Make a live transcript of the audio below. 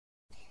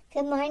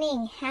Good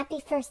morning.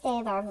 Happy first day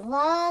of our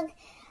vlog.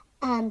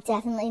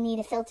 Definitely need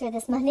a filter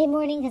this Monday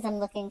morning because I'm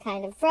looking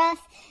kind of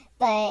rough,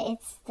 but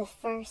it's the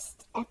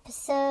first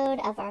episode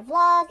of our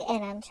vlog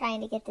and I'm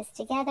trying to get this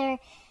together.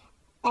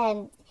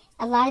 And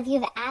a lot of you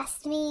have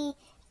asked me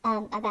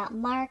about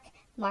Mark.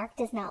 Mark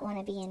does not want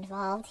to be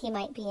involved. He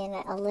might be in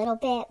it a little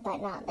bit, but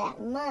not that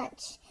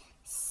much.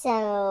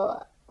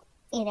 So,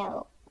 you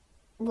know,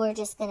 we're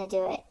just going to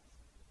do it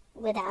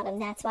without him.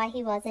 That's why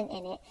he wasn't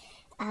in it.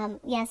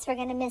 Yes, we're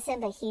going to miss him,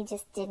 but he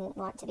just didn't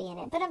want to be in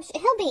it. But I'm sure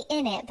he'll be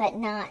in it, but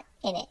not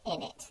in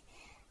it.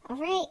 All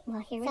right,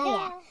 well, here we go.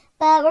 Yeah.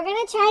 But we're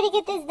going to try to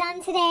get this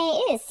done today.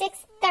 It is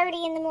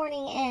 6:30 in the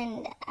morning,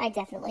 and I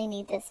definitely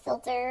need this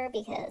filter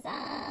because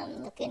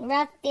I'm looking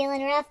rough,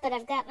 feeling rough, but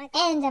I've got my...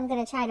 And I'm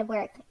going to try to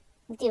work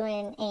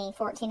doing a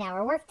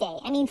 14-hour work day.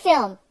 I mean,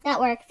 film, not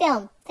work,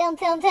 film. But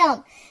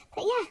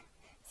yeah,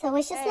 so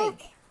wish us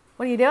luck.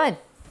 What are you doing?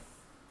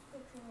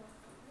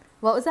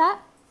 What was that?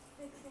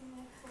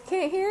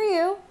 Can't hear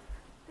you.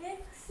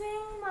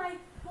 Fixing my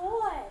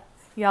fort.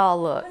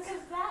 Y'all look.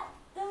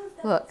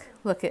 Look.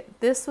 Look it.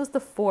 This was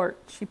the fort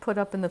she put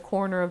up in the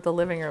corner of the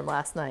living room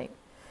last night.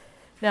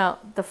 Now,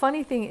 the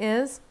funny thing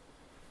is,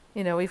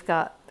 you know, we've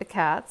got the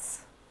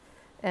cats,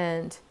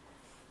 and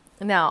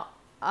now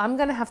I'm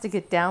going to have to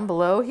get down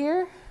below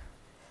here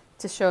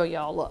to show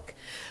y'all. Look.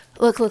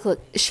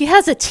 She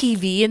has a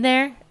TV in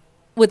there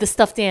with a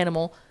stuffed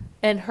animal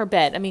and her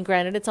bed. I mean,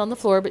 granted, it's on the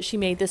floor, but she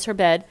made this her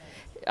bed.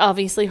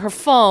 Obviously her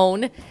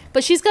phone,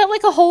 but she's got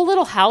like a whole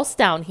little house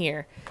down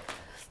here.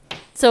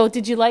 So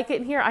did you like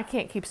it in here? I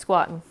can't keep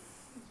squatting.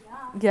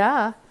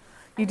 Yeah.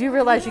 You do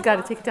realize you got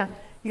to take it down.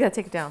 You got to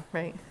take it down,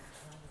 right?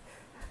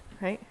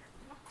 Right?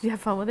 Did you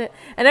have fun with it?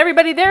 And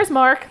everybody, there's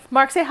Mark.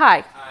 Mark, say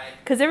hi. Hi.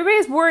 Because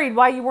everybody's worried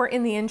why you weren't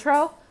in the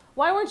intro.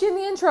 Why weren't you in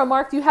the intro,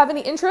 Mark? Do you have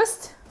any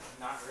interest?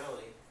 Not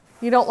really.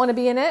 You don't want to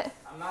be in it?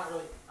 I don't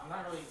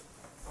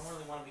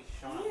really want to be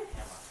shown on camera.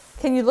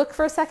 Can you look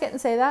for a second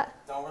and say that?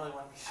 Don't really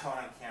want to be shown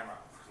on camera.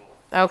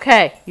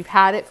 Okay, you've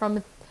had it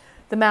from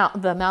the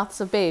mouths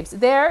of babes.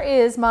 There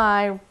is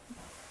my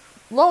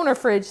loaner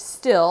fridge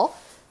still.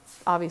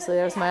 Obviously,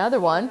 there's my other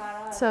one.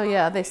 So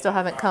yeah, they still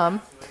haven't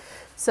come.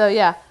 So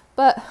yeah,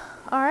 but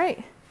all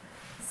right.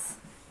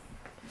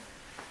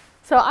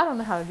 So I don't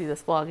know how to do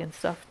this vlog and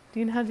stuff. Do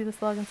you know how to do this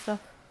vlog and stuff?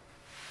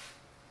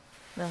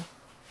 No.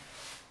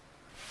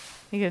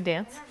 You gonna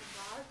dance?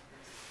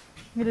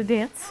 You gonna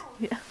dance?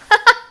 Yeah.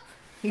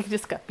 You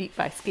just got beat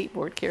by a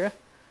skateboard, Kira.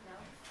 No.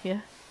 Yeah.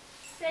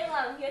 Say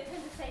loud. You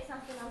intend to say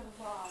something on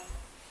the vlog.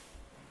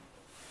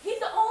 He's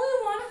the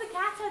only one of the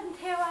cats that hasn't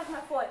terrorized my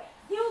fort.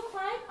 He will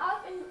climb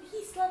up and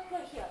he slept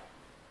right here.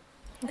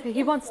 Okay,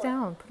 he wants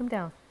down. Put him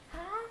down.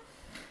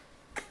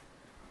 Huh?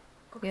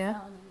 Yeah?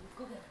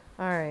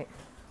 All right.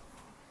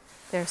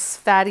 There's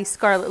fatty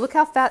Scarlet. Look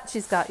how fat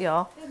she's got,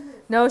 y'all.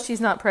 No, she's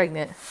not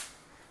pregnant.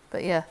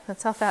 But yeah,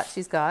 that's how fat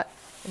she's got.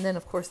 And then,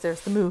 of course,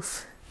 there's the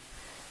moof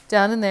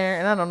down in there.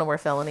 And I don't know where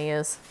Felony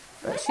is,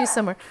 but she's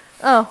somewhere.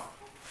 Oh,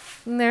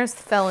 and there's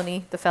the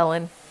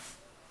felon.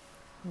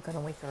 I'm going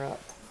to wake her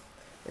up.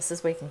 This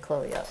is waking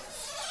Chloe up.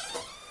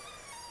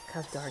 Look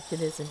how dark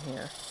it is in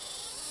here.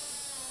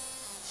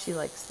 She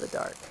likes the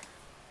dark.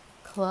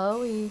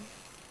 Chloe,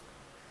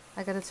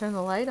 I got to turn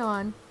the light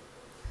on.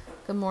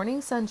 Good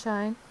morning,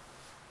 sunshine.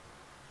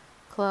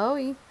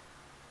 Chloe.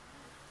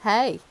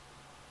 Hey.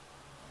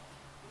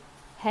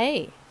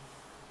 Hey.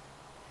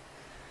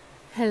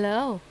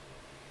 Hello.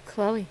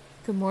 Chloe,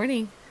 good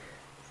morning.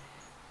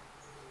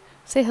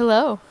 Say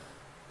hello.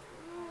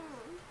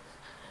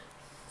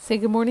 Say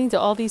good morning to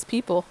all these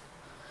people.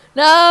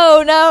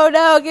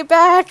 No, get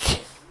back.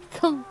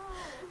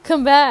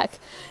 Come back.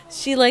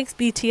 She likes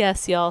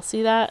BTS, y'all.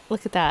 See that?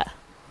 Look at that.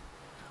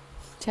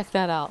 Check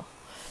that out.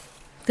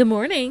 Good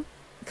morning.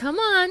 Come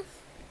on.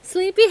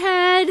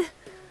 Sleepyhead.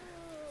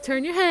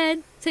 Turn your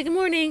head. Say good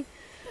morning.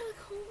 I look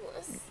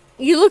homeless.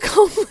 You look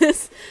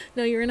homeless.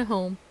 No, you're in a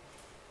home.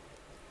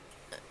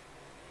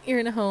 You're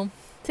in a home.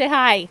 Say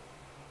hi.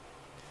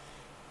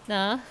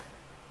 Nah.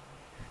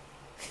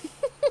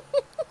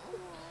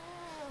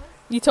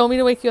 You told me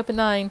to wake you up at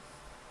 9. 9:30.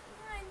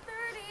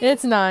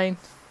 It's 9.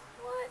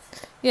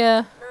 What?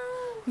 Yeah. No.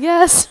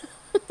 Yes.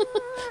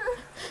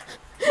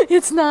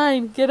 It's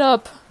 9. Get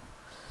up.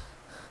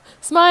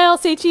 Smile.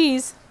 Say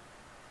cheese.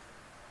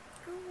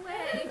 Go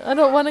away. I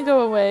don't want to go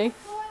away.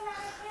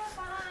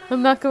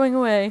 I'm not going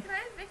away. Can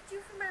I evict you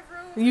from my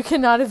room? You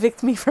cannot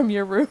evict me from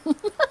your room. Please.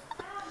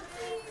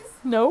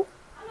 Nope.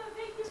 I'm gonna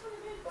evict you from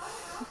the big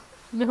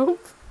bar.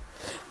 Nope.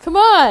 Come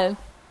on.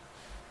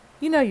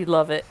 You know you'd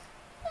love it.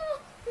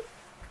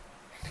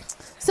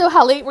 So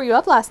how late were you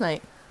up last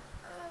night?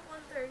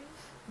 1:30.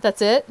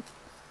 That's it?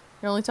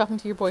 You're only talking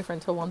to your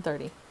boyfriend till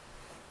 1:30.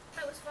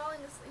 I was falling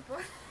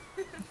asleep.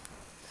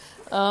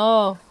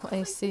 Oh,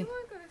 I see. You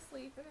want to go to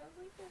sleep? And I was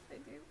like, yes, I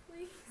do,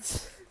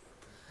 please.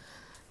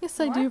 Yes,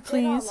 I do,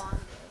 please.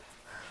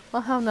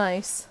 Well, how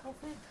nice.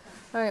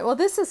 All right, well,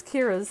 this is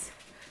Kira's.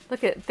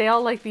 Look at, they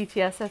all like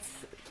BTS.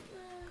 That's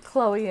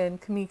Chloe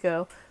and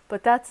Kamiko.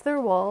 But that's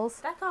their walls.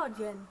 That's all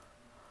Jen.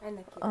 And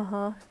the cute.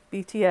 Uh-huh.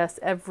 BTS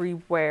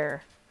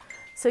everywhere.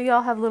 So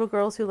y'all have little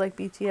girls who like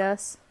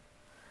BTS?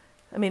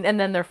 I mean, and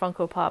then they're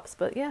Funko Pops,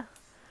 but yeah.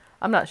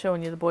 I'm not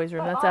showing you the boys'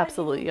 room. That's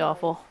absolutely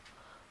awful.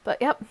 But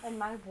yep. And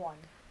my one.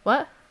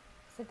 What?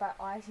 Said by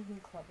Isaac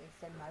and Chloe.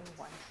 Said my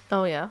one.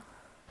 Oh yeah.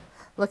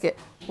 Look at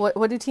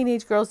what do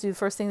teenage girls do the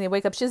first thing they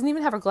wake up? She doesn't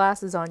even have her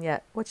glasses on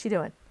yet. What's she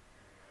doing?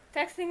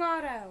 Texting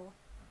Otto.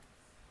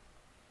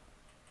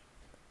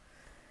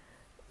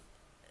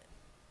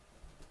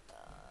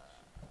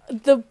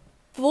 The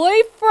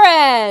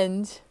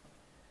boyfriend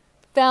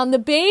found the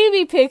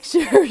baby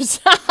pictures.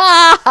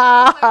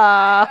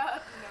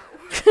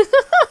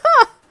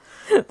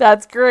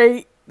 That's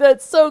great.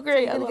 That's so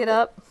great. I'm gonna get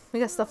up. We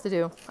got stuff to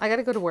do. I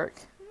gotta go to work.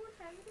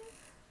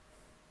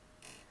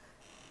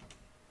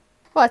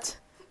 What?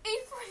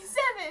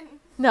 8:47.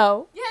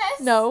 No. Yes.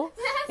 No.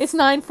 Yes. It's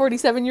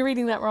 9:47. You're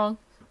reading that wrong.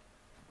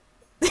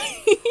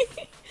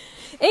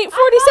 8:47.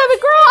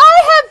 Girl,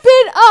 I have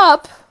been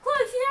up.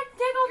 Chloe, she had to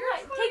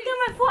take down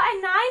my foot at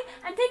 9.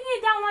 I'm taking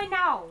it down right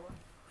now.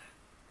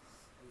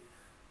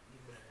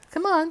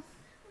 Come on.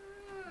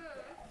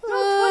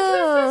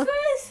 No,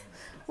 what's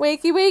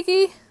Wakey,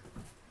 wakey.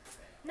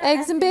 No,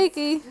 Eggs and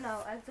bakey.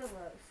 No, eggs are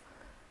gross.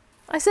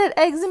 I said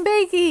eggs and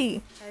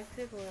bakey. Eggs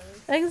are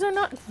gross. Eggs are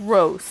not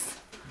gross.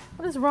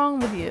 What is wrong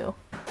with you?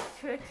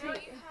 Trixie. You know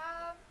what you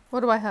have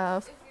What do I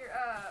have? if you're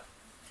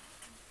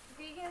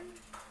vegan?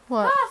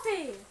 What?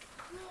 Coffee.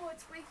 No,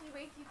 it's wakey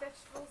wakey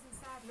vegetables and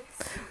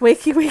sadness.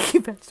 Wakey,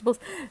 wakey vegetables.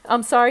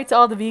 I'm sorry to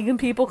all the vegan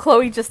people.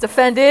 Chloe just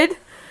offended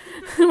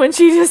when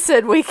she just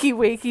said wakey,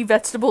 wakey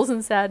vegetables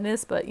and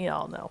sadness, but you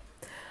all know.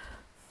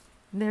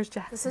 And there's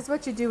Jackson. This is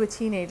what you do with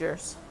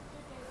teenagers.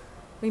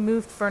 We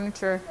moved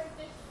furniture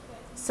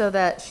so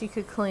that she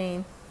could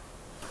clean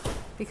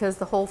because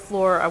the whole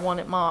floor I want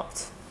it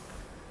mopped.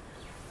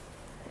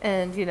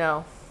 And, you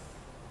know,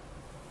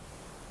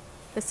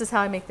 this is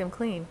how I make them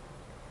clean.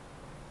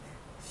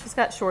 She's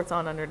got shorts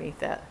on underneath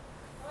that.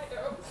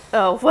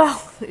 Oh,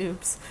 well,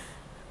 oops.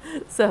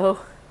 So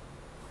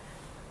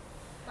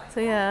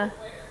yeah.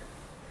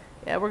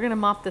 Yeah, we're going to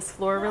mop this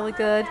floor really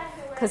good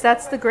because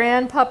that's the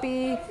grand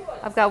puppy.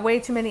 I've got way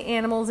too many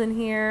animals in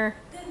here.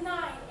 There's 9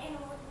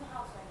 animals in the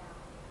house right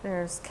now.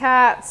 There's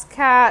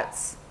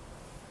cats.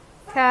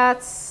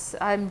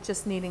 I'm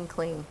just needing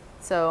clean.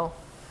 So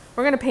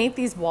we're going to paint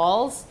these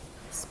walls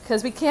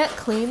because we can't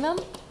clean them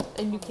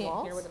and you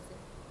can't hear what I'm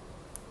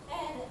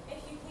saying. And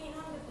if you clean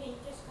them, the paint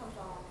just comes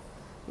off.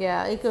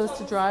 Yeah, it goes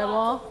to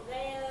drywall.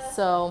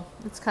 So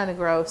it's kind of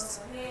gross.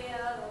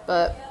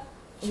 But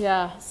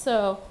yeah,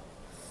 so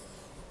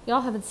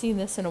y'all haven't seen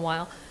this in a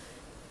while.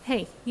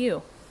 Hey,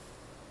 you.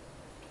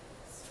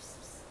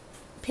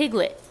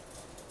 Piglet.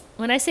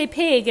 When I say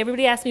pig,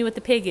 everybody asks me what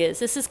the pig is.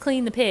 This is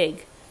Clean the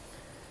Pig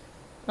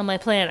on my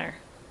planner.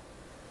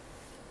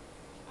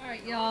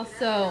 Alright, y'all,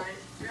 so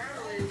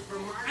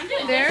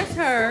there's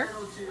her.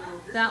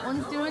 That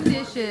one's doing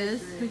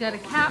dishes. We got a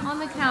cat on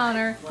the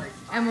counter,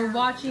 and we're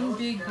watching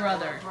Big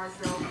Brother.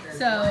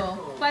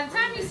 So by the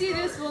time you see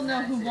this, we'll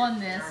know who won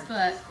this,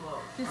 but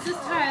this is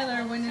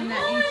Tyler winning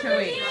that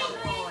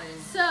HOH.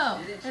 So,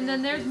 and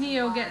then there's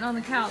Neo getting on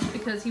the couch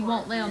because he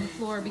won't lay on the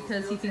floor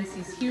because he thinks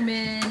he's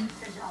human.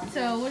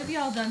 So what have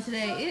y'all done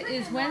today? It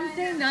is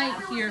Wednesday night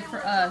here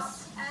for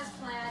us.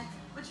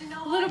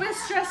 A little bit of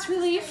stress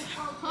relief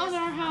on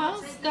our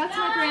house. That's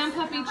my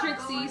grandpuppy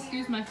Trixie.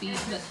 Excuse my feet,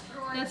 but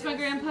that's my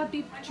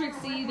grandpuppy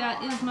Trixie.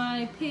 That is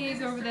my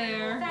pig over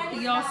there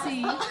that y'all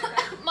see.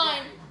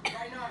 Mine.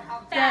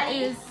 That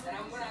is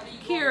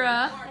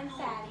Kira. And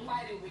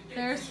Fatty.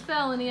 There's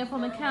Felony up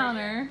on the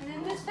counter. And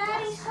then there's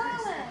Fatty's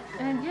collar.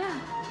 And yeah.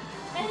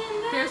 And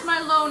then There's my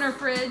loaner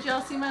fridge.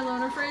 Y'all see my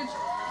loaner fridge?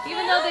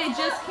 Even though they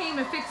just came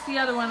and fixed the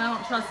other one, I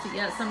don't trust it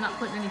yet, so I'm not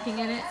putting anything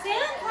in it.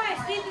 Santa's probably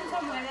sleeping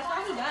somewhere. That's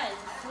all he does.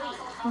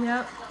 Sleep.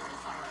 Yep.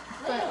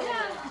 But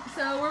yeah,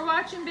 so we're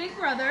watching Big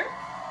Brother.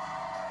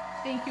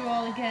 Thank you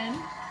all again.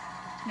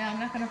 Now I'm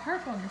not going to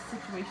harp on the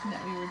situation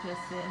that we were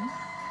just in,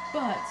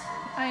 but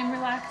I am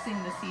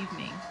relaxing this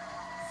evening.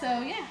 So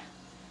yeah,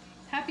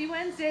 happy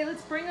Wednesday.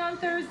 Let's bring on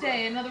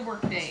Thursday, another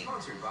work day.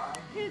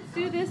 Kids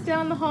do this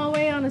down the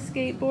hallway on a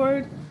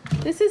skateboard.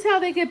 This is how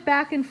they get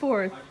back and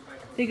forth.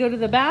 They go to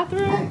the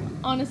bathroom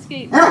on a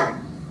skateboard.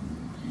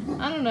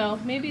 I don't know,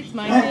 maybe it's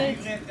my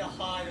kids.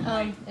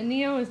 And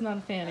Neo is not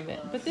a fan of it.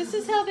 But this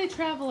is how they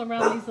travel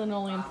around these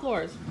linoleum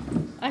floors.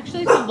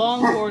 Actually, it's a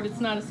longboard,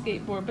 it's not a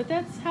skateboard, but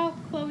that's how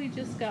Chloe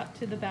just got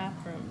to the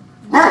bathroom.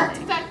 It's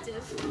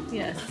effective.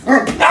 Yes.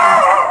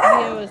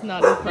 Neo is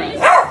not impressed.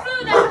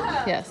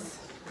 Yes.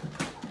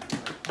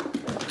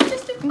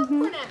 Just threw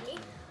popcorn at me.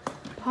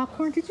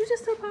 Popcorn? Did you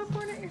just throw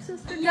popcorn at your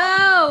sister?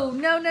 No!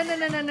 No.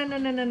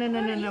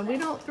 We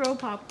don't throw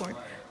popcorn.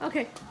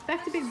 Okay,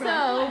 back to Big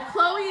Brother. So,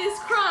 Chloe is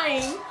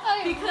crying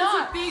because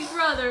of Big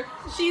Brother.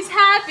 She's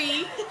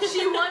happy.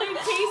 She wanted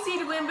Casey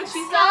to win, but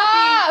she's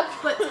happy.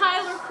 But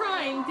Tyler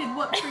crying did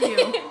what for you?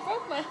 It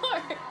broke my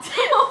heart.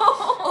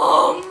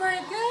 Oh my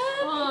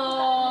god.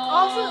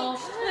 Oh. Also,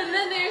 and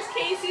then there's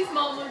Casey's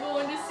mama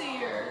going to see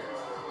her.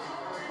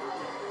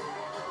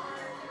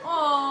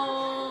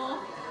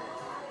 Oh.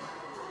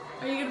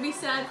 Are you gonna be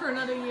sad for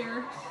another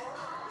year?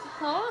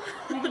 Huh?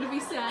 You're gonna be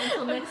sad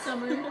until next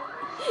summer?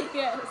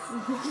 Yes.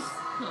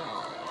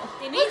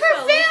 Look,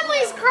 her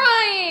family's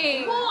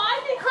crying! Well,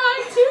 I'd be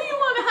crying too. You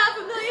want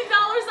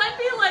 $500,000? I'd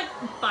be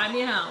like, buy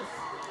me a house.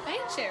 I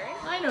ain't sharing.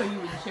 I know you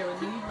wouldn't share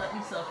with me. You'd let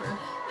me suffer.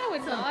 I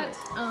would not.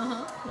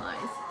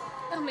 Lies.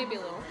 Oh, maybe a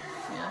little.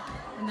 Yeah.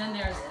 And then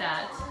there's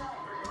that.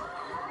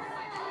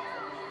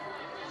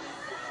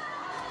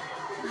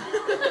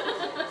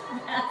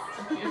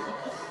 That's beautiful.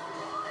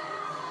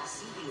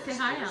 Say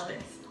hi,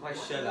 Alex. Why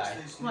should I?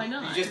 Why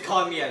not? You just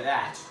called me a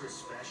that.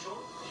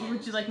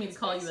 Would you like me to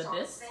call you a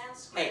this?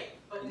 Hey,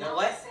 you know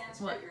what?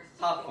 What?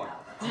 Popcorn.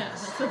 Yeah,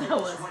 that's what that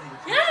was.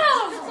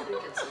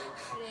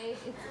 Today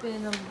it's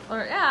been,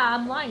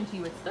 I'm lying to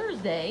you. It's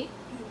Thursday,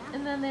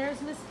 and then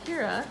there's Miss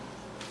Kira,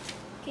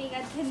 Okay, you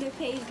got Tinder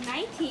page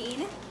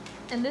 19.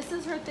 and this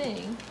is her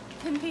thing.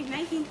 Tinder page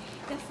 19.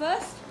 The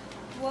first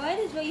word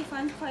is what your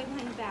friends call you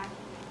behind your back.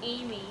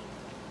 Amy.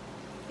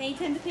 Then you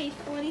turn to page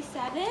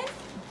 47.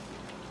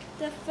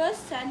 The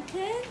first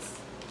sentence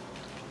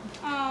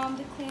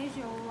declares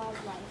your love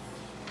life.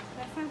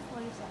 That's on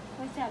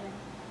 47.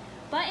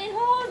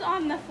 Buttonholes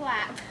on the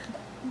flap.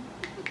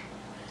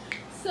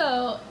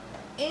 So,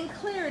 in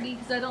clarity,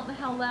 because I don't know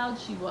how loud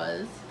she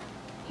was,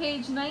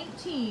 page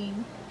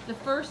 19, the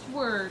first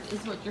word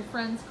is what your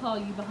friends call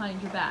you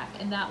behind your back,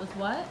 and that was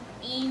what?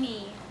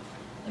 Amy.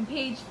 And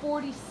page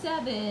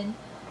 47,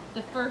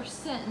 the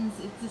first sentence,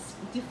 it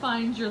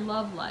defines your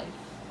love life.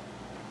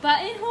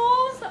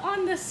 Buttonholes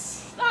on the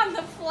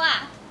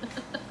flap.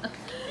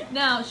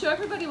 Now, show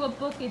everybody what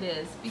book it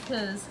is,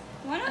 because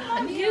One of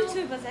them Neil.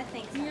 YouTubers, I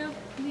think. So.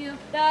 Neil,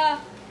 The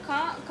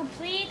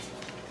complete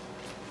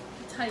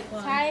type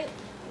one. type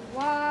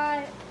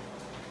what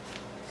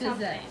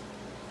Gazette.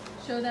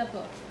 Show that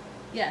book.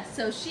 Yes,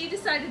 so she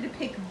decided to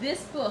pick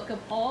this book of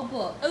all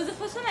books It was the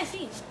first one I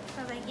seen. So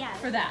I was like, yeah.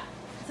 for that.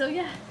 So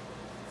yeah.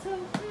 So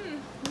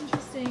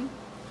interesting.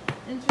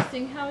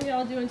 Interesting. How are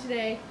y'all doing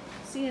today?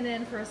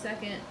 CNN for a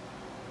second.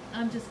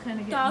 I'm just kind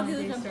of getting my Doggies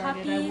day and started.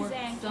 I puppies worked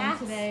and some cats.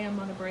 today. I'm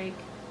on a break.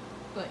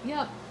 But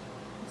yep.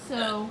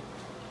 So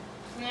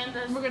And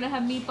the we're gonna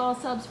have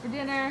meatball subs for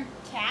dinner.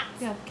 cats.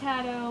 We got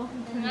Cato.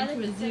 Turned Another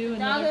into a zoo. doggo,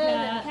 Another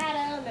there's a cat.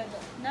 catto, there's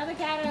another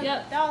catto,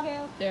 Yep.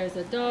 doggo. There's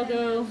a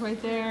doggo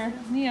right there.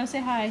 Neo,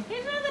 say hi.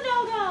 Here's another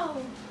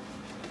doggo.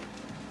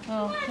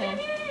 Oh,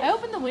 okay. I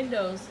opened the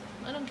windows.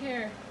 I don't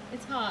care.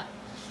 It's hot.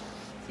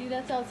 See,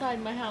 that's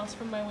outside my house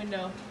from my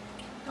window.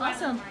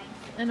 Awesome.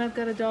 And I've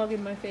got a dog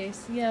in my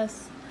face.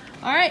 Yes.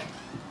 All right.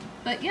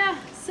 But yeah,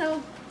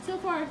 so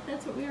far,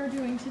 that's what we are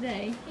doing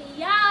today.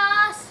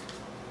 Yes.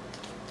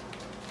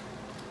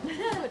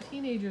 What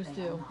teenagers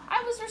do.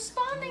 I was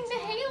responding to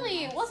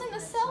Haley. It wasn't a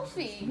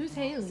selfie. Who's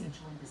Haley?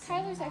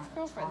 Tyler's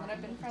ex-girlfriend that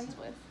I've been friends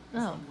with.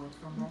 Oh,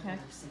 okay.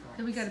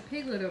 Then we got a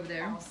piglet over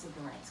there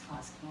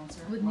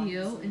with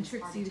Neo and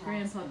Trixie, the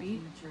grandpuppy.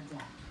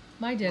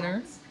 My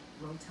dinner.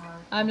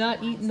 I'm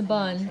not eating the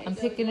bun. I'm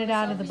picking it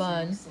out of the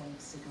bun.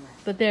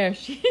 But there,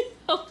 she's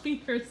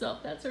selfie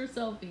herself. That's her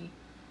selfie.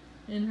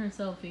 In her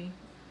selfie.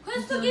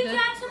 Crystal, You give feeling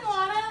Jack some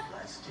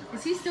water.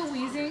 Is he still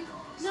wheezing?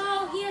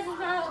 No, he has his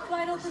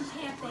wide open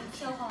panting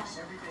so hard.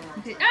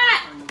 Okay.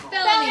 Ah!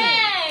 Felony!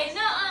 Hey,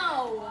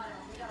 no.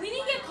 We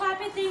need to get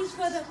carpet things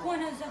for the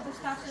corners of the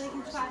stuff so they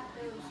can spot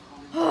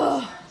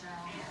those.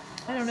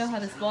 I don't know how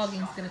this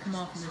vlogging's gonna come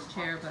off in this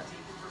chair, but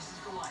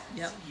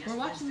yep. We're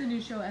watching the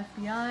new show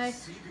FBI.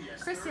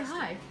 Chris, say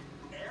hi.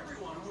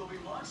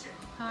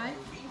 Hi.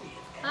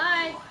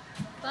 Hi.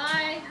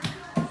 Bye.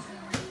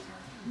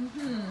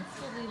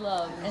 Fully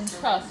love and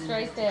trust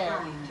right there.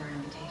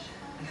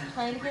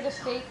 Trying to get a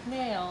fake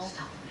nail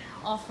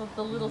off of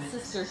the little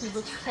sister who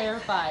looks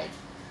terrified.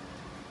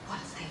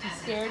 You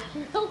scared?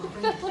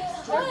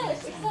 What?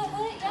 It's the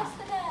hood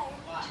yesterday.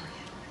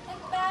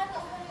 Like bad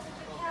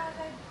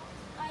hood.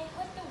 I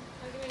hit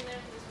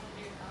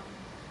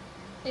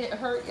the. It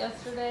hurt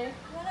yesterday.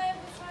 When I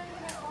was trying to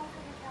get off of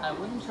the I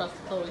wouldn't trust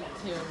Chloe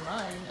to tear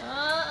mine.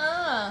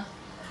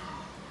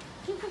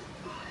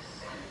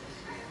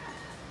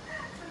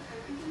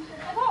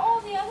 I got all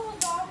the other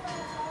ones off by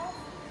myself.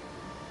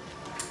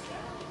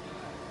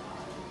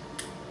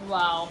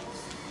 Wow.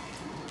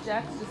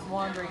 Jack's just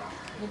wandering.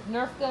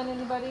 Nerf gun,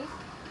 anybody?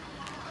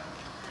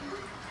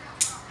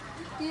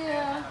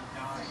 Yeah.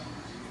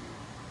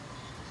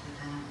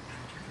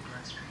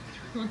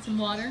 Want some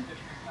water?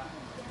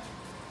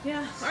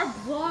 Yeah, our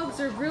vlogs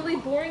are really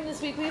boring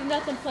this week. We have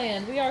nothing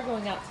planned. We are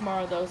going out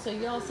tomorrow, though, so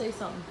y'all say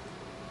something.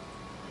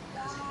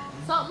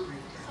 Something?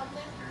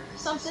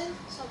 Something?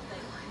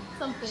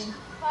 Something.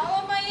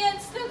 Follow my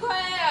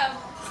Instagram.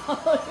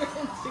 Follow your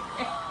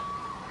Instagram.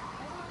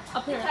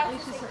 Apparently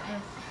she's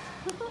her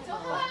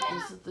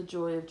This is the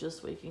joy of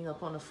just waking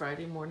up on a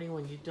Friday morning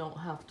when you don't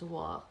have to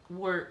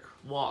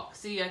walk.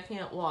 See, I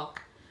can't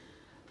walk.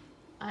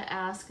 I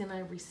ask and I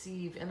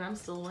receive, and I'm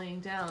still laying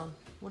down.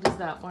 What is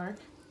that, Mark?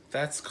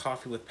 That's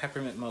coffee with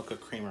peppermint mocha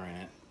creamer in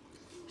it.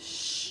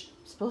 Shh.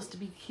 I'm supposed to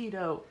be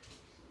keto,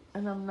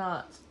 and I'm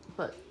not.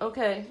 But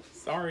okay.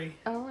 Sorry.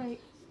 All right.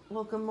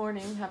 Well, good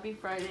morning. Happy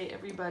Friday,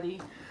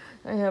 everybody.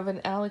 I have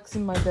an Alex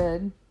in my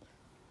bed.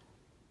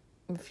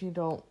 If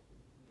you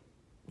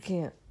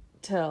can't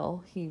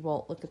tell, he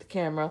won't look at the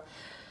camera.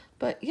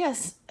 But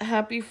yes,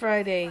 happy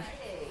Friday.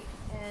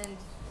 And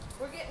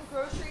we're getting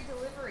grocery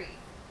delivery.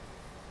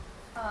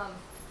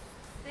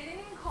 They didn't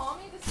even call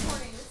me this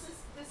morning.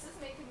 This is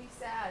making me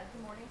sad.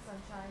 Good morning,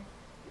 sunshine.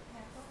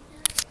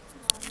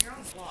 You're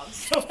on vlog,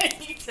 so I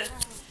need to.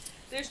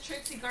 There's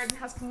Trixie Garden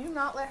House. Can you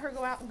not let her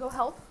go out and go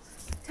help?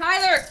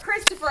 Tyler,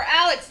 Christopher,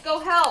 Alex, go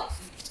help.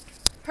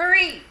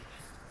 Hurry.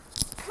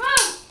 Come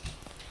on!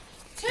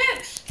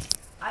 Trix!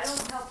 I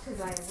don't help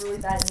because I have really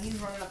bad knees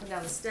running up and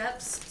down the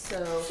steps. So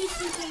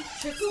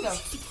Trixie, go.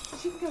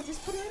 She can go.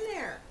 Just put her in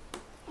there.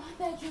 My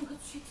bedroom could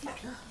Trixie.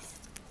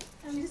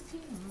 I'm just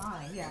peeing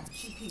mine. Yeah,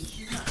 she pees.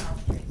 She's not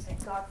helping.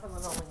 Thank God for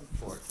linoleum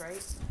floors,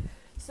 right?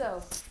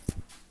 So,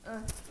 my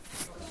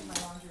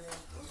laundry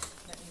room.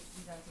 That needs to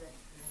be done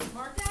today.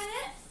 Mark Is that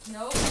it?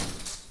 Nope.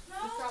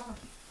 No. Just drop them.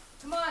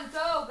 Come on,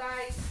 go,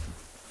 guys.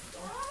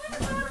 I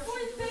don't want to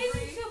put his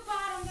baby to the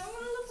bottom. I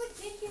want to look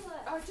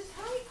ridiculous. Oh, just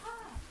hurry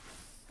up.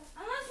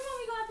 Unless when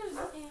we go out there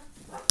with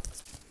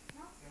ants.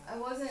 I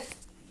wasn't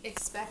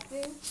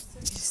expecting. So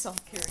you saw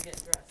Kara get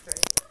dressed,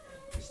 right?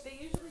 They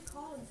usually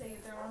call and say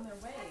they're on their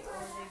way, or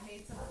they've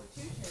made some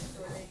substitutions,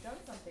 or they've done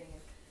something,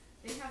 and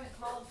they haven't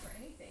called for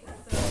anything.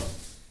 So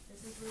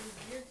this is really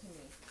weird to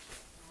me.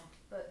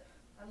 But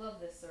I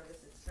love this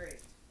service. It's great.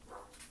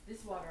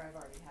 This water I've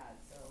already had,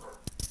 so.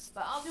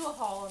 But I'll do a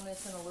haul on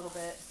this in a little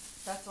bit.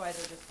 That's why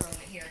they're just throwing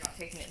it here, not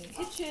taking it in the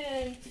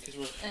kitchen. Because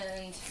we're.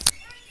 And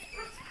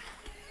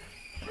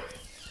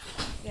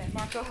yeah,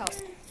 Mark, go help.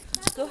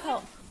 Go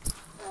help.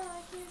 Oh,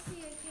 I can't see.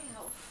 I can't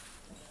help.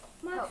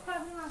 Mark's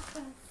probably not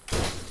fun.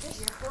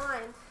 You're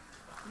blind.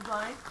 You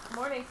blind? Good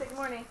morning. Say good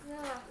morning.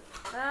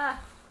 Yeah.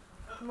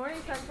 Good morning,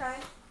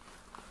 sunshine.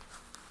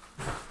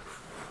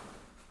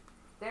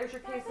 There's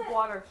your case of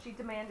water. She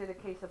demanded a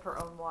case of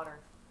her own water.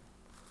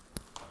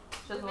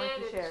 She doesn't like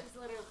to share. She's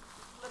literally,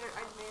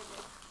 I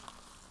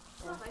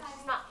demanded. Like,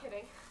 she's not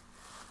kidding.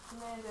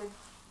 Demanded.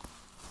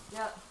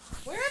 Yep.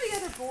 Where are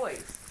the other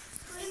boys?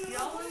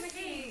 Y'all in the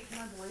gate.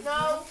 My boys?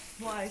 No.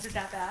 Why? Is it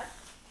that bad?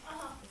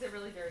 Uh-huh. Is it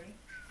really dirty?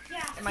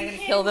 Yeah. Am I going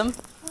to kill them?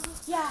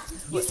 Yeah.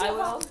 I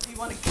will. Do you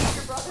want to kill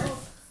your brother?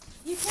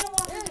 You can't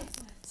walk in.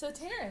 So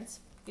Terrence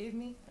gave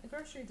me a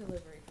grocery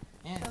delivery.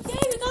 Yeah. Hey,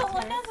 we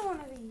got another one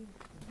of these.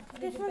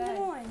 This one's the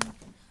one.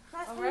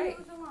 Last All time right. it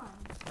was the one.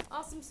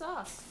 Awesome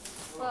sauce.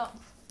 Well,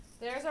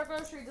 there's our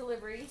grocery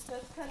delivery.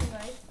 That's kind of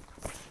nice.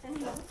 And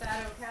the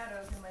fat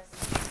avocado in my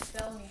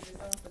spell me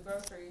just owns the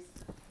groceries.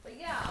 But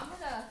yeah, I'm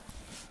gonna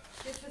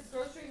get this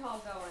grocery haul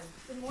going.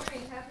 Good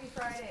morning, happy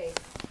Friday.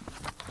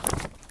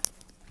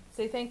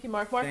 Say thank you,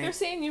 Mark. Mark, they're Thanks.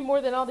 saying you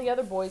more than all the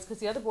other boys because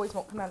the other boys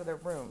won't come out of their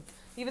room,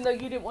 even though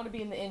you didn't want to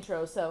be in the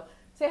intro. So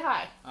say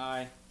hi.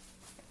 Hi.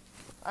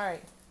 All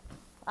right.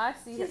 I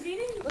see her. She's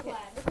eating the Look bread.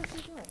 at what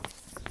she's doing.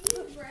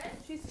 Eating bread?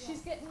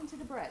 She's getting into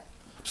the bread.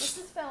 This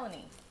is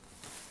Felony.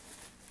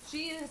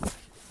 She is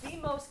the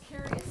most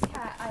curious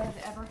cat I have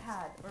ever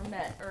had or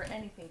met or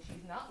anything.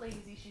 She's not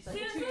lazy. She's like a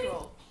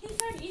 2-year-old. He's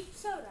trying to eat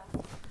soda.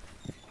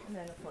 And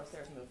then of course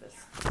there's Mufus.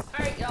 All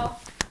right, y'all.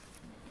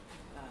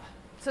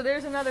 So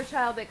there's another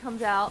child that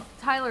comes out.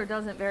 Tyler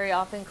doesn't very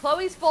often.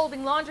 Chloe's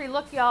folding laundry.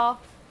 Look, y'all.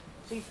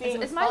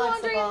 Is my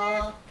laundry in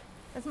there?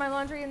 Is my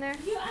laundry in there?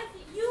 You have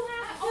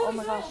Oh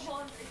my gosh.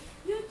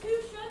 You have 2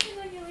 shirts and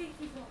then you leave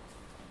people.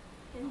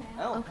 In there.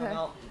 Oh, Okay.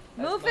 well,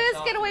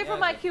 Mufus, get away from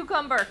my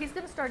cucumber. He's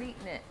going to start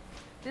eating it.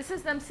 This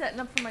is them setting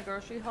up for my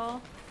grocery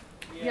haul.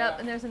 Yeah. Yep,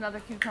 and there's another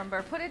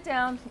cucumber. Put it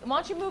down. Why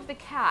don't you move the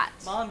cat?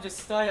 Mom, just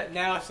start it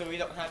now so we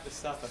don't have to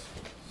suffer.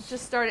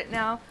 Just start it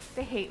now.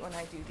 They hate when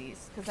I do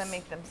these because I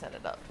make them set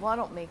it up. Well, I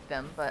don't make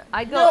them, but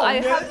I go. No, I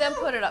no. have them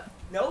put it up.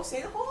 No,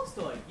 say the whole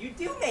story. You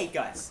do make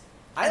us.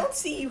 I don't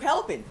see you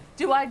helping.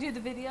 Do I do the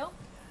video?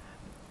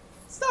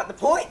 It's not the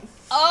point.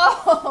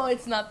 Oh,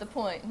 it's not the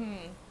point.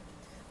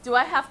 Do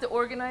I have to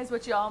organize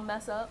what y'all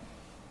mess up?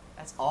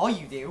 That's all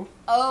you do.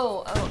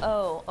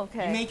 Oh,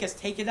 okay. You make us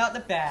take it out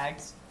the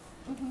bags,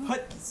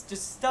 put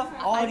just stuff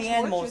all I the torture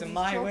animals in these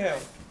my children.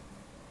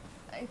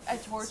 will. I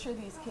torture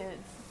these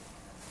kids.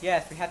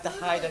 Yes, we have to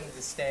hide under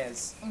the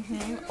stairs.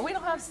 We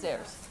don't have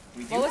stairs.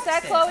 We do What was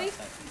have that, stairs Chloe?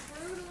 outside.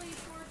 Brutally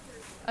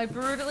tortured. I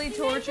brutally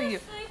torture you.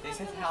 This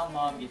is how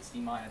Mom gets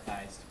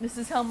demonetized. This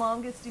is how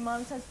Mom gets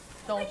demonetized.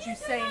 Don't you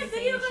say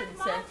anything you shouldn't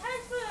say.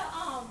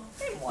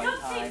 One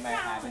time I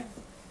haven't.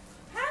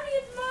 How do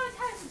you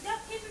monetize for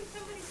duct taping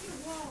somebody to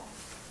the wall?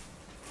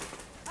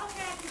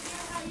 Okay, I can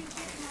hear how you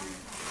get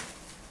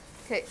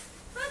monetized. Okay.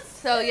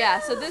 So yeah,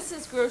 so this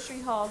is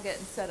grocery haul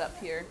getting set up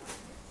here.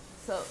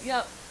 So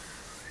yep,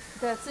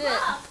 that's it.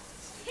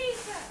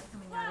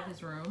 Coming out of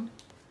his room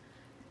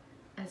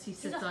as he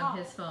sits on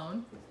his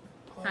phone.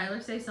 Tyler,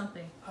 say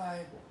something.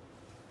 Hi,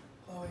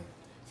 Chloe.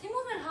 Say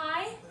moving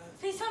high.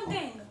 Say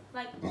something.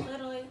 Like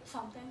literally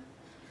something.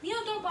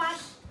 Don't bite.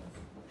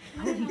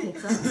 Oh, he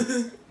takes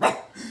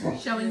up.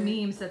 Showing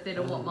memes that they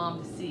don't want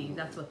Mom to see.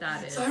 That's what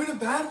that It's is. not even a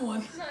bad one.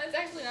 No, it's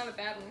actually not a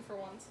bad one for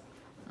once.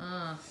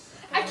 Uh,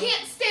 I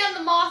can't stand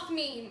the moth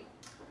meme.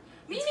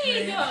 Me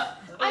neither.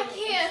 I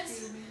can't.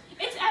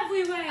 It's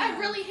everywhere. I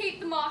really hate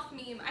the moth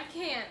meme. I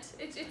can't.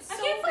 It's so I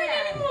can't find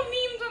bad. any more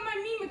memes on my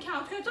meme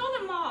account because it's all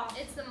the moths.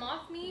 It's the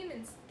moth meme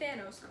and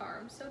Thanos car.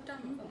 I'm so done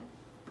with them.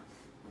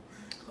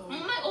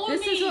 My old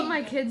This is what memes.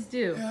 my kids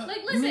do. Yeah.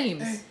 Like, listen,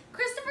 Memes.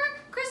 Christopher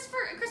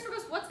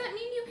goes, what's that meme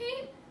you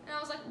hate? And I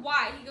was like,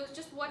 why? He goes,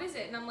 just what is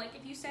it? And I'm like,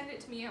 if you send it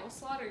to me, I will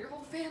slaughter your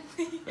whole family.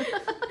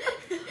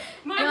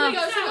 My And he big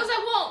goes, shout.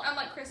 I won't. I'm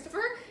like,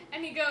 Christopher?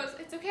 And he goes,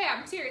 it's okay,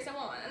 I'm serious, I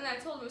won't. And then I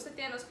told him it was the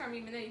Thanos car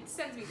meme, and then he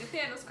sends me the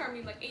Thanos car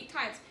meme like 8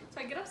 times. So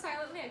I get up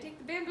silently, I take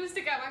the bamboo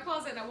stick out of my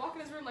closet, and I walk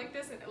in his room like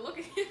this, and I look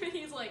at him, and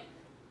he's like,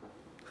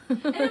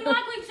 And then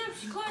Mike wakes up,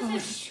 she calls and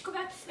says, shh, go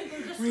back to sleep.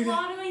 I'm just Read it.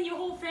 slaughtering your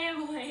whole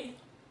family.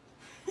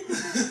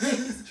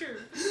 it's true.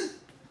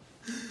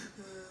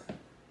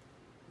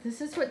 This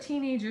is what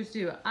teenagers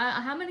do.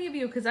 How many of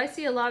you, because I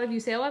see a lot of you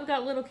say, oh, I've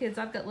got little kids,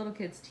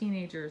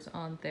 teenagers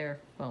on their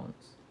phones.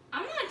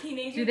 I'm not a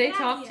teenager. Do they Get out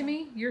talk of to here.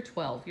 me? You're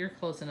 12. You're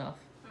close enough.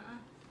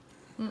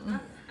 Mm-mm.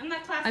 I'm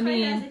not classified I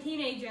mean- as a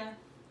teenager.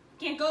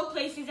 Can't go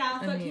places out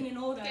of I 13 mean- and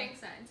older. Gang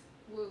signs.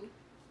 Woo.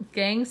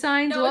 Gang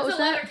signs? No, What it's was a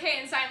letter that?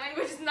 K in sign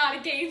language. It's not a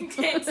gang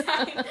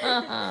sign.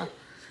 Uh-huh.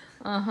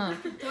 Uh-huh.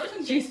 Those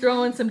are She's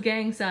throwing some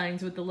gang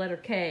signs with the letter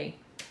K.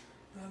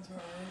 That's right.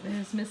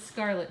 There's Miss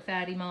Scarlet,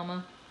 fatty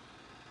mama.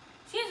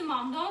 She has a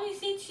mom. The only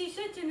seat she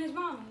sits in is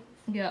mommy.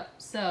 Yep,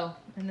 so,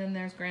 and then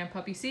there's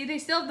Grandpuppy. See, they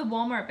still have the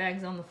Walmart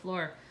bags on the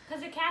floor.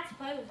 Because the cats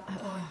play with them.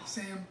 Oh,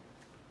 Sam.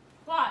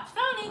 Watch.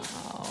 Phony.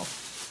 Oh.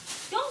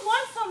 Don't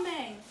want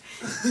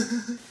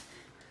something.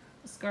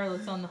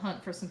 Scarlet's on the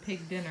hunt for some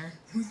pig dinner.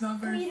 Who's not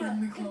very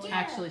friendly, Chloe?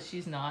 Actually,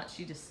 she's not.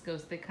 She just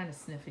goes, they kind of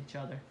sniff each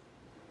other.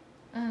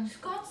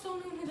 Scott's the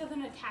only one who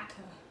doesn't attack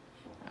her.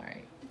 All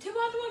right. The 2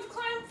 other ones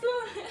climb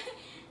through.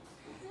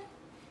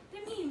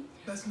 They're mean.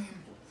 Best meme.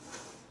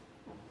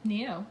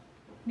 Neo,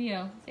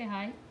 say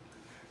hi.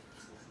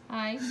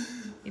 Hi,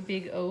 you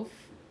big oaf.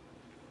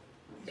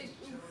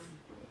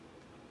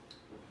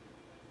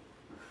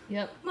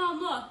 Yep. Mom,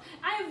 look.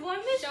 I have 1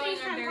 missed Showing our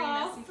FaceTime very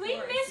call, messy 3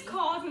 floor, I missed see.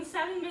 calls, and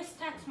 7 missed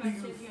text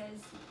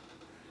messages.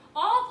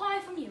 All apply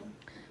from you.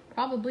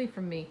 Probably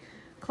from me.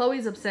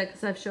 Chloe's upset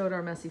because I've showed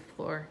our messy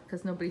floor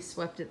because nobody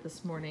swept it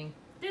this morning.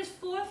 There's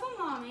 4 from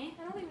mommy.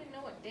 I don't even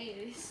know what day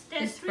it is.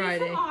 There's It's 3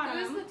 Friday. from Who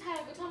is Autumn. the tag?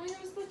 Tell me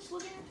who was the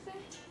looking at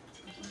today?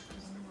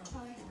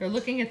 They're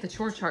looking at the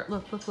chore chart.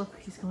 Look.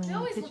 He's going They in the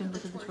always kitchen.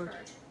 look Look at at the chore chart.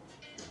 chart.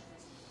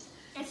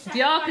 It's If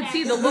y'all could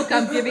see the look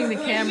I'm giving the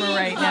camera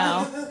right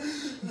now.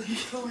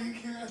 Chloe and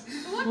Kara.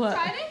 What, What?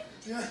 Friday?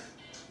 Yeah.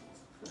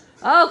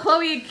 Oh,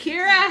 Chloe and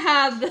Kira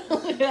have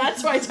the...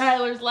 That's why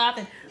Tyler's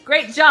laughing.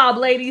 Great job,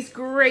 ladies.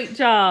 Great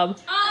job.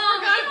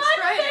 forgot it was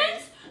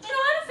Friday. In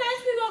our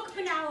defense, we woke up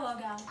an hour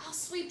ago. I'll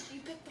sweep.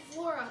 You pick the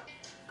floor up.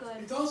 Good.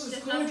 It's also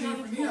There's Chloe nothing came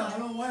on for the me. I floor.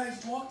 don't know why I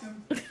just walked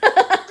him.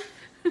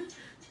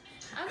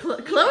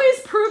 Chloe's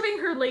proving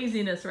her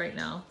laziness right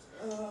now.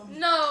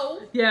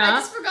 No. Yeah? I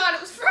just forgot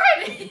it was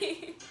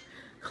Friday.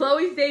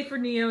 Chloe's day for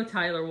Neo.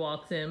 Tyler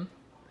walks him.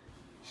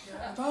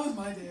 Yeah, I thought it was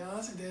my day. I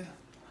honestly did.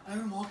 I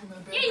didn't walk him in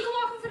the bed. Yeah, you can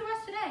walk him for the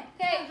rest of the day.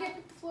 Hey, you can't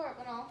pick the floor up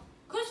and all.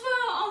 Christopher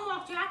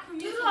unlocked Jack from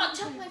Do you. not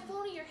chuck my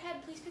phone at your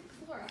head. Please pick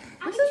the floor up.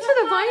 I Listen can to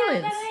the check mine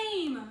at violence. that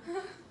aim.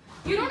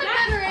 You don't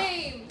have better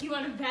aim. You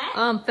want to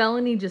bet?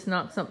 Felony just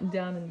knocked something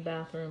down in the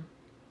bathroom.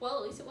 Well,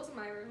 at least it wasn't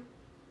my room.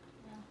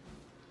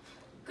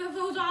 Because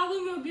those our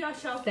room would be our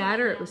shelf. That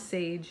or it was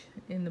Sage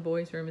in the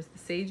boys' room. Is the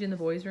Sage in the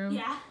boys' room?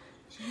 Yeah.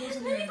 She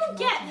wasn't Let there. me go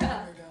She get knocked me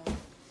her. down.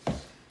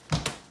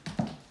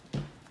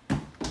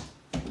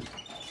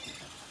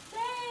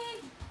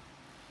 Babe.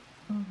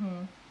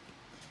 Mm-hmm.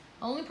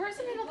 Only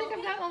person I don't think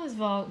I've gotten on this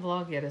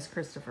vlog yet is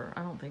Christopher.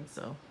 I don't think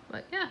so.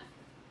 But yeah.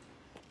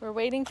 We're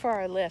waiting for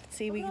our lift.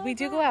 See, we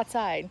do go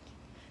outside.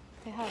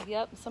 Say hi.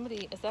 Yep.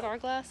 Somebody, is that our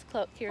glass?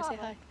 Kira, say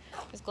hi.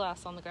 There's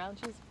glass on the ground.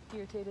 She's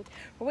irritated.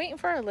 We're waiting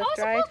for our lift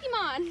ride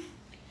Pokemon.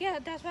 Yeah,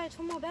 that's why it's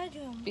from our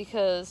bedroom.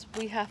 because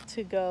we have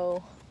to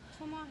go It's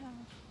from our house.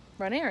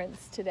 run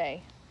errands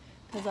today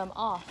because I'm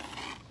off.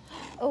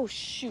 Oh,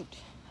 shoot.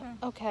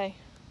 Okay.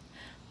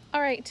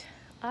 All right.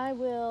 I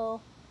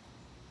will.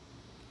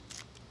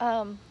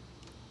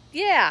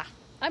 Yeah.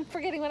 I'm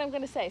forgetting what I'm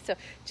going to say. So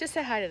just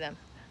say hi to them.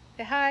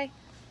 Say hi.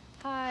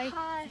 Hi.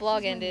 Hi.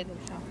 Vlog ended.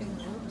 Shopping.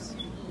 Oops.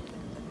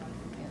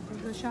 We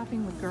go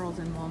shopping with girls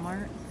in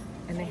Walmart,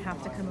 and they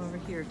have to come over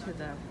here to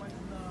the.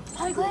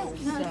 Holly Clay.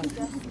 stuff.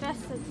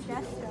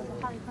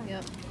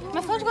 Yep.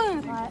 My phone's going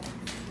in the pot.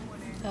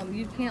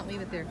 You can't leave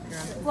it there,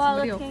 Kira. Well,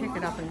 Somebody will looking- pick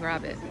it up and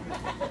grab it.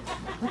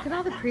 Look at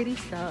all the pretty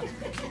stuff.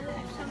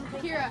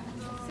 Kira,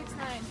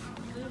 6'9".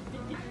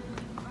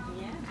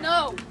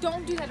 No,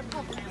 don't do that to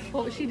Papa.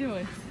 What was she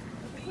doing?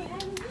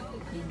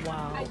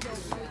 Wow.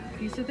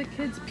 These are the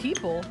kids'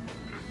 people.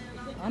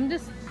 I'm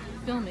just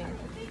filming. I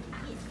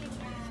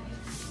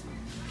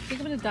think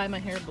I'm gonna dye my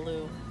hair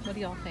blue. What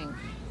do y'all think?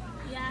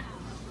 Yeah.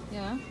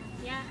 Yeah?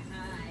 Yeah.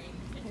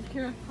 Hey,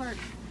 Kira, park.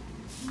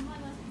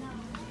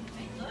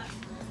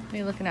 What are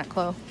you looking at,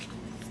 Chloe?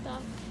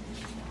 Stuff.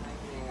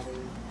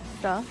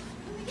 Stuff?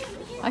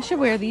 I should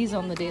wear these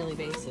on the daily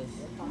basis.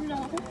 No.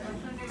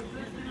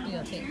 What do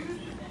you think?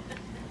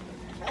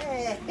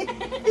 Hey.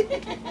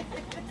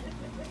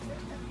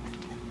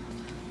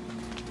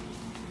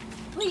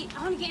 Wait,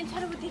 I want to get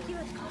inside a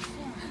ridiculous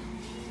costume.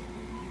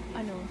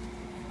 I know.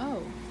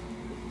 Oh.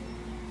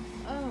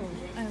 Oh,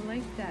 I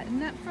like that. Isn't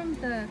that from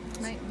the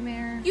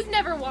Nightmare? You've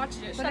never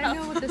watched it. But Shut I up.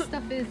 know what the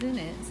stuff is in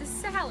it. This is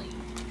Sally.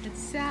 It's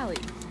Sally.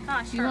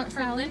 Gosh, You her, want her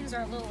Sally? limbs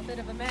are a little bit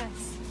of a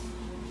mess.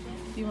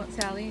 Do you want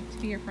Sally to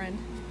be your friend?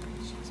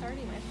 She's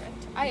already my friend.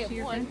 I Is have she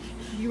your one. friend?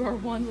 You are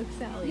one with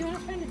Sally. You want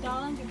to find a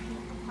doll under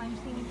crime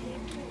scene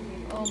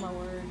tape? Oh my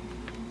word.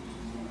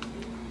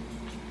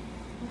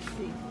 Let's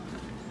see.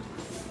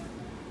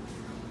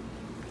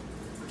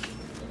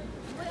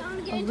 Wait, I want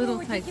to A get into a little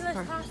tight ridiculous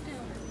scarf. costume.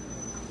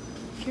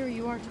 Here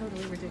you are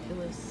totally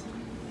ridiculous.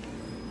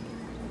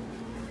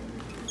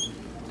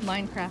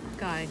 Minecraft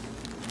guy.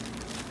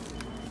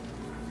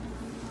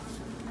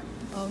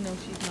 Oh no,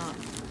 she's not.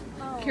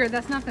 Oh. Kira,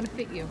 that's not going to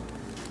fit you.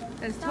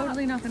 That is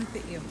totally not going to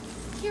fit you.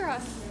 Kira.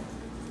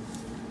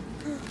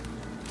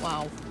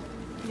 Wow.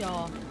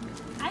 Y'all.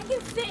 I can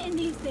fit in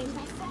these things.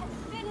 I said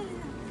fit in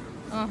them.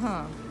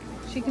 Uh-huh.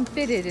 She can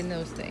fit it in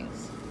those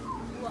things.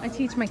 I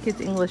teach my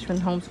kids English from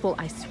homeschool.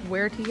 I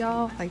swear to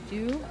y'all, I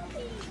do.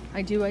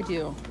 I do.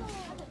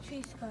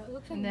 Tree skirt. It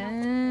looks like And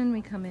then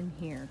we come in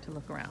here to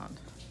look around.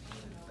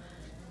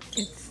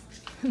 It's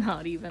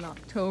not even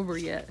October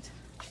yet.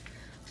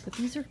 But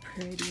these are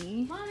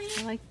pretty. Mommy.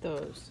 I like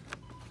those.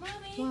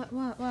 Mommy.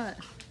 What?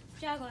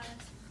 Jaguars.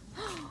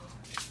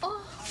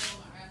 Oh,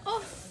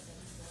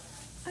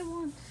 I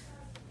want.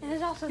 And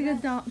there's also You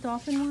got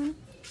dolphin one?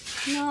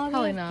 no, they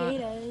Probably have not.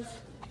 gators.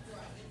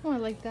 Oh, I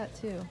like that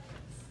too.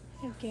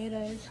 They have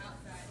gators.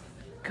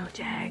 Go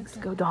Jags,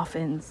 go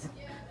Dolphins.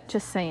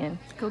 Just saying.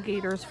 Go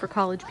Gators for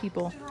college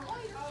people.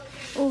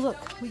 Oh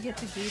look, we get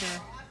the gator.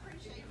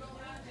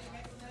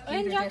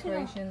 And Gator Jacksonville.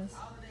 decorations.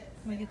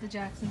 We get the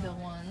Jacksonville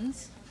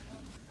ones.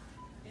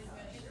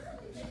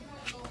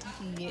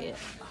 Yeah.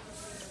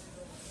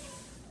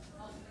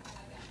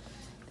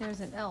 There's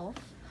an elf.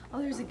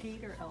 Oh, there's a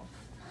gator elf.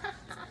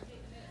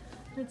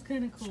 That's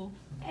kind of cool.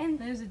 And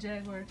There's a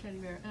jaguar teddy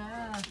bear.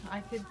 Ah, I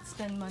could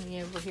spend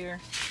money over here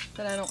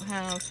that I don't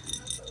have.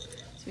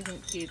 So we can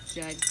get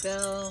Jag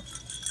Bell,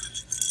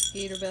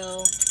 Gator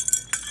Bell.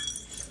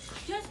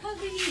 just because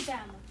we need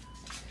them.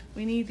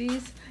 We need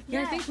these? Yeah,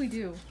 I Yes. think we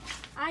do.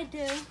 I do.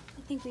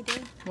 I think we do.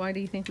 Why do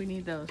you think we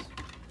need those?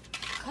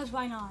 Because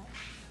why not?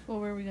 Well,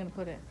 where are we going to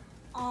put it?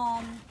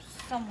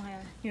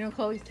 Somewhere. You know,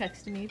 Chloe's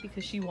texting me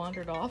because she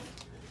wandered off.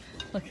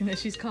 Looking that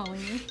she's calling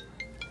me.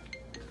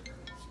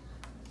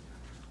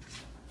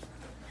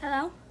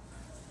 Hello?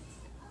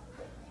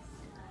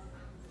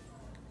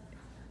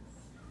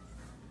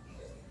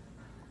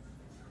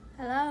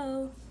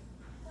 Hello?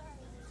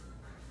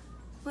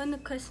 We're in the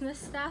Christmas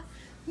stuff.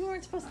 We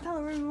weren't supposed to tell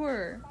her where we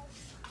were.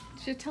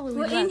 Should tell her we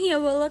We're in left. here.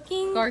 We're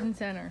looking. Garden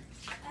Center.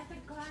 At the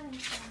garden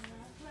center.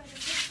 That's where the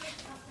Christmas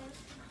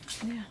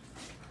stuff is. Yeah.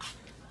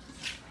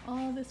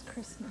 All this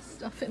Christmas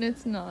stuff, and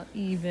it's not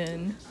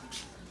even.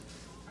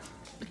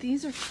 But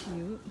these are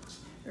cute.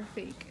 They're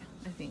fake,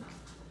 I think.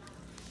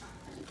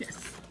 Yes,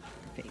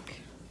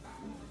 fake.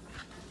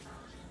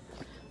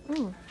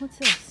 Ooh, what's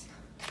this?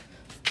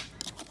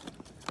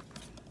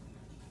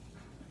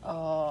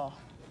 Oh.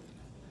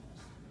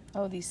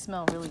 Oh, these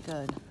smell really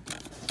good.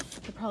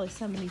 They're probably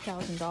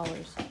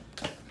 $70,000.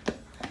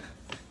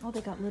 Oh,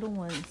 they got little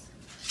ones.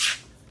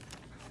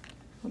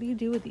 What do you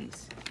do with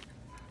these?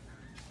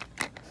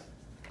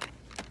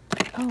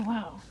 Oh,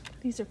 wow.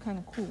 These are kind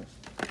of cool.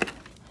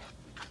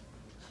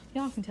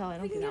 Y'all can tell I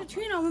don't We can get get a out.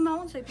 tree in our room. I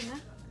won't sleep in there.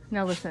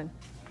 Now listen.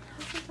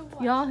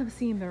 Y'all have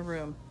seen their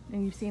room,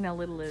 and you've seen how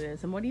little it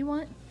is. And what do you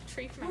want?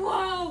 Tree for my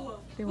Whoa!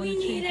 They want We a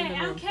tree need for it. the I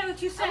room. don't care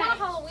what you say. I want a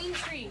Halloween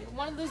tree.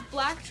 One of those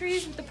black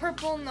trees with the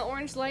purple and the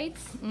orange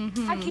lights.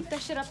 I keep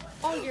that shit up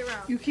all year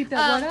round. You keep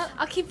that what up?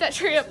 I'll keep that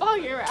tree up all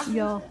year round.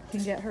 Y'all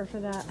can get her for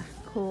that.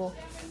 Cool.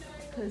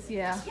 Because,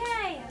 yeah.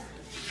 Yay!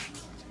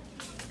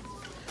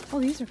 Oh,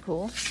 these are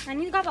cool. I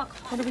need to go back.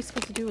 What are we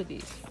supposed to do with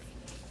these?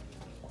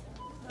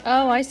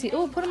 Oh, I see.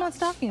 Oh, put them on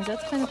stockings.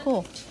 That's kind of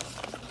cool.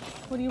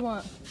 What do you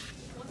want?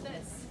 What's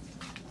this?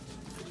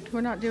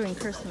 We're not doing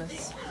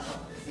Christmas.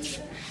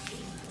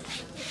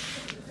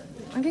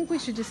 I think we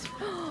should just...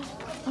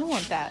 I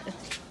want that.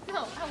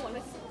 No, I want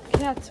it.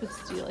 Cats would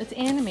steal. It's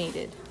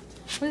animated.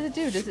 What does it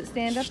do? Does it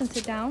stand up and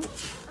sit down? I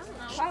don't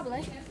know.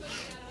 Probably.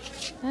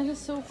 That is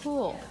so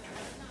cool.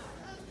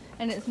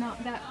 And it's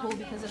not that cool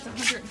because it's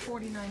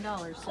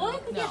 $149. So Or you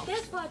could no. get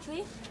this for a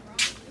tree.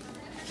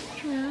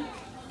 Yeah.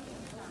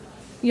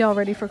 Y'all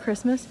ready for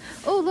Christmas?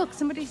 Oh, look,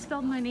 somebody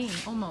spelled my name.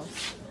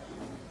 Almost.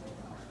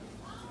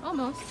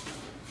 Almost.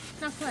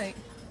 Not quite.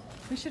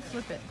 We should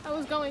flip it. I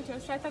was going to,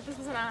 so I thought this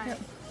was an eye. Yep.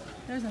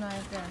 There's an eye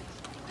up there.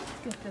 Let's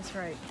get this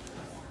right.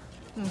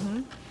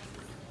 Mm-hmm.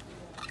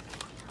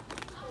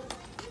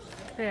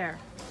 There.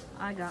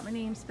 I got my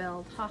name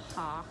spelled. Ha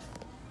ha.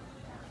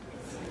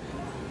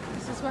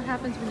 This is what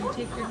happens when you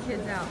take your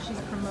kids out. She's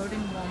promoting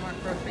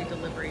Walmart grocery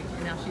delivery,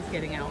 and now she's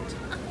getting out.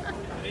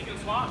 You can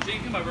swap. You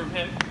can come over and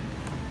pick.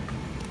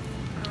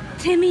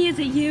 Timmy, is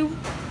it you?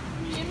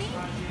 Jimmy?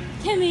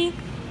 Timmy.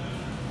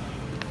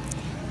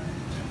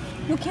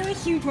 No, carry a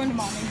huge one,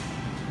 Mommy.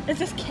 Let's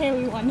just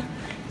carry one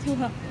to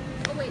her.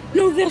 Oh, wait.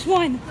 No, this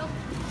one. No.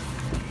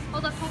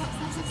 Hold up. Stop.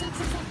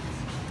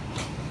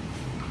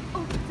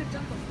 Oh, it's a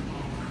jungle.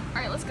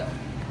 Alright, let's go.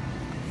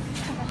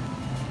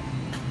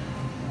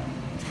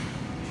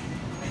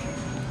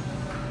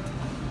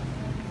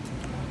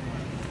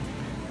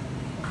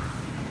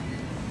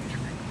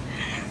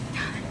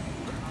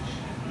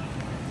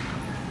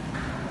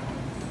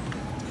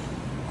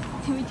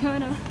 Can we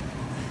turn her?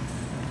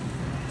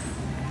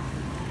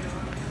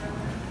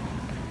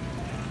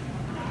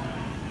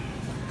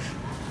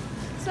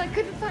 So I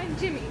couldn't find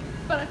Jimmy,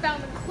 but I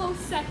found him close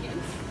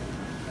second.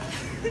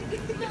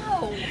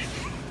 No.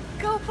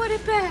 Go put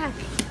it back.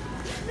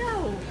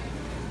 No.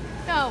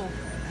 No.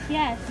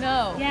 Yes.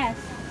 No. Yes.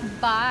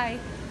 Bye.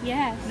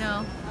 Yes.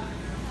 No.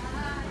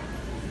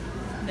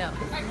 No.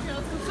 Alright, here,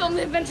 let's go film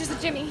the adventures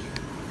of Jimmy.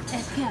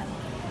 Let's go.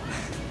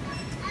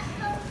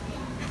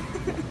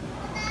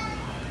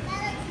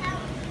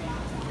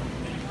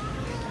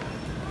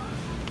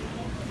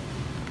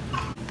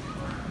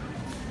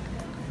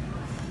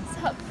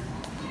 What's up?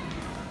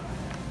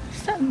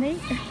 What's up,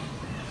 mate?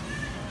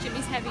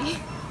 Jimmy's heavy.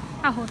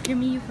 I'll hold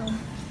Jimmy, you film.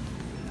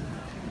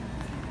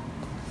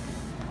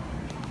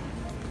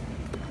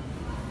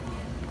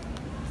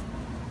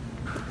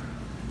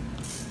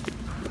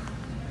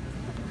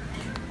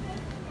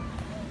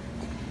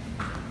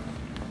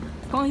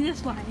 Going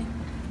this way.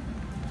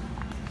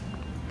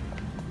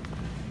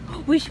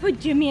 We should put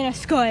Jimmy in a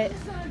skirt.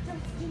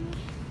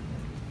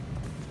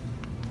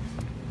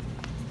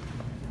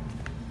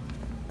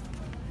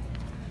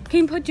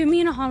 Can you put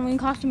Jimmy in a Halloween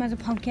costume as a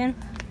pumpkin?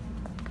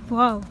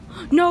 Whoa.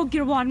 No,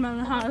 get a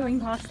watermelon Halloween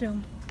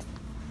costume.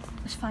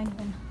 Let's find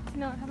one.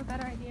 No, I have a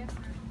better idea.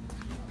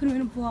 Put him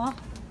in a bra.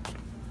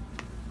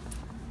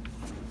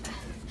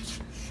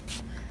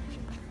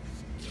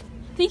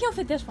 I think you'll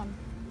fit this one.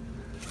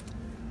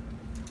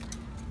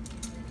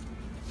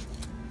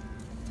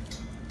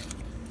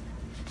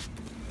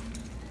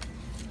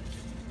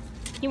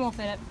 You won't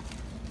fit it.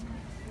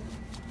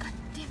 God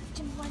damn it,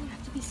 Jimmy, why do you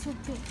have to be so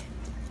big?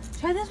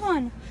 Try this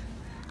one.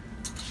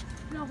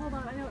 No, hold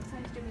on, I know what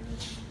size Jimmy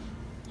needs.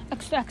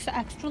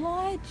 Extra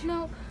large?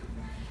 No,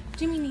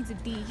 Jimmy needs a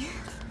D.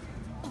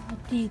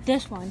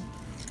 This one.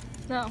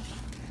 No.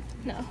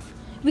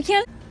 We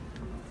can't.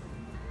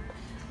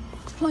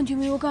 Come on,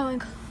 Jimmy, we're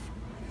going.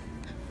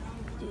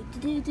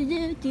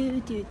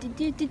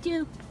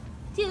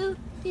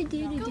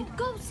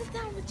 Go sit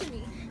down with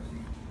Jimmy.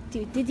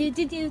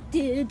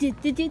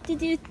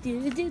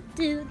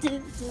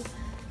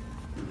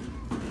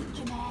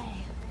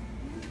 Jimmy.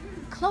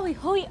 Chloe,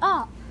 hurry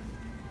up.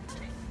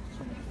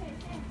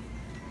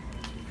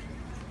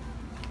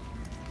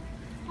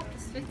 Hope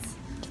this fits.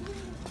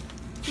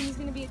 Jimmy's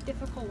gonna be a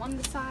difficult one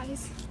to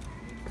size.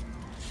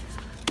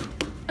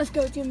 Let's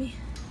go, Jimmy.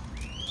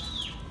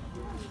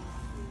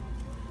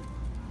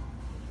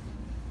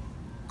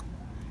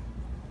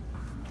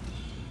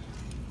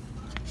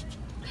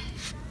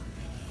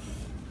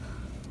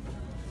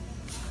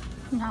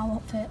 Now it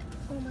won't fit.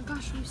 Oh my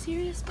gosh, are you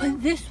serious?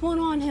 Put this one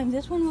on him.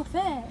 This one will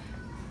fit.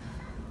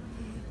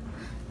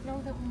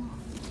 No, that won't.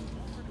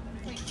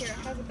 Wait, here,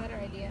 I have a better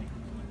idea.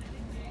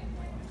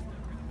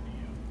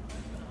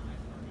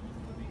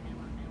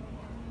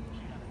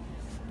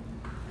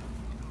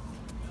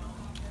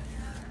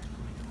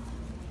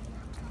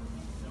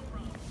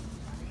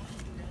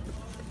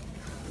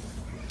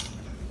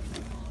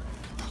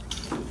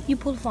 You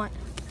pull the front.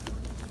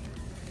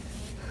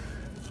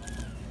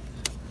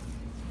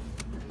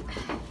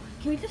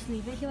 Can we just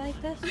leave it here like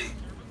this?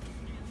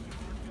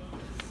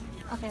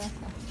 Okay, let's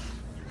go.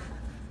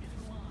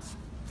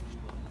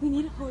 We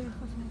need to hurry for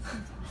some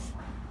scissors.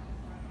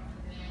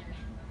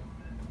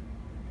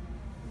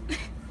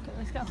 Okay,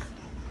 let's go.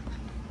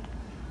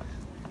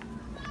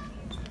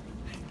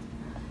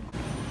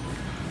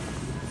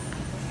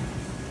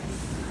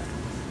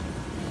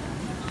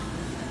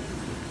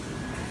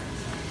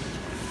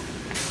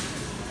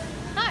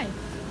 Hi.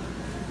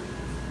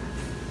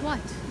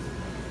 What?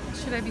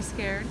 Should I be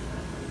scared?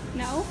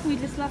 No, we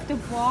just left a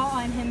bra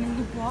on him in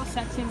the bra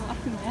section and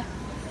left him there.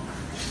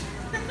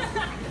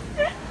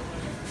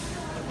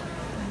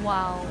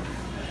 Wow.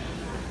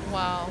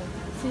 Wow.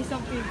 Say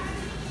something.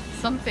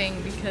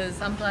 Something, because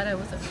I'm glad I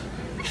wasn't.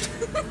 Is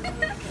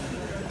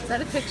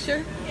that a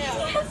picture? Yeah.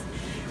 Yes.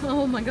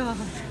 Oh my god.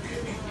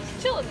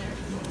 Chilling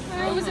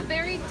there. It was a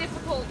very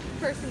difficult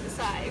person to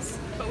size,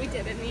 but we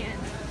did in the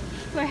end.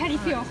 Wait, how do you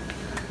feel?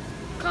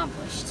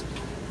 Accomplished.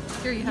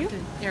 Here, you have to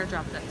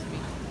airdrop that to me.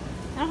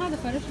 I don't have the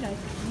photo today.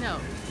 No,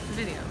 the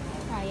video.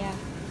 Oh, yeah.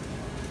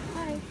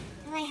 Hi.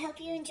 Well, I hope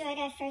you enjoyed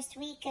our first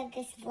week of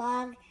this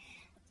vlog.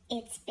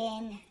 It's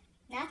been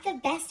not the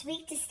best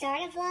week to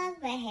start a vlog,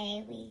 but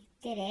hey, we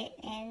did it.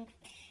 And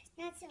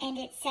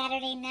it's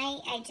Saturday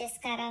night. I just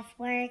got off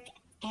work,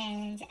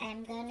 and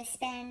I'm going to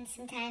spend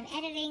some time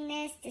editing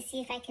this to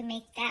see if I can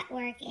make that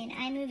work in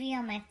iMovie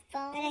on my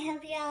phone. But I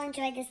hope you all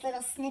enjoyed this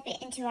little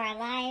snippet into our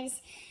lives.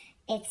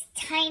 It's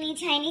tiny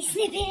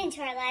snippet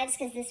into our lives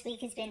because this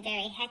week has been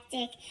very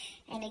hectic.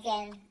 And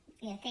again,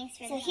 Yeah, thanks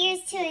for that. So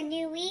here's to a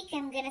new week.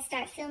 I'm going to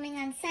start filming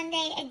on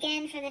Sunday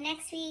again for the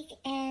next week,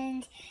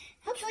 and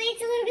hopefully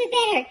it's a little bit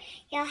better.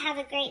 Y'all have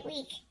a great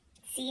week.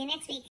 See you next week.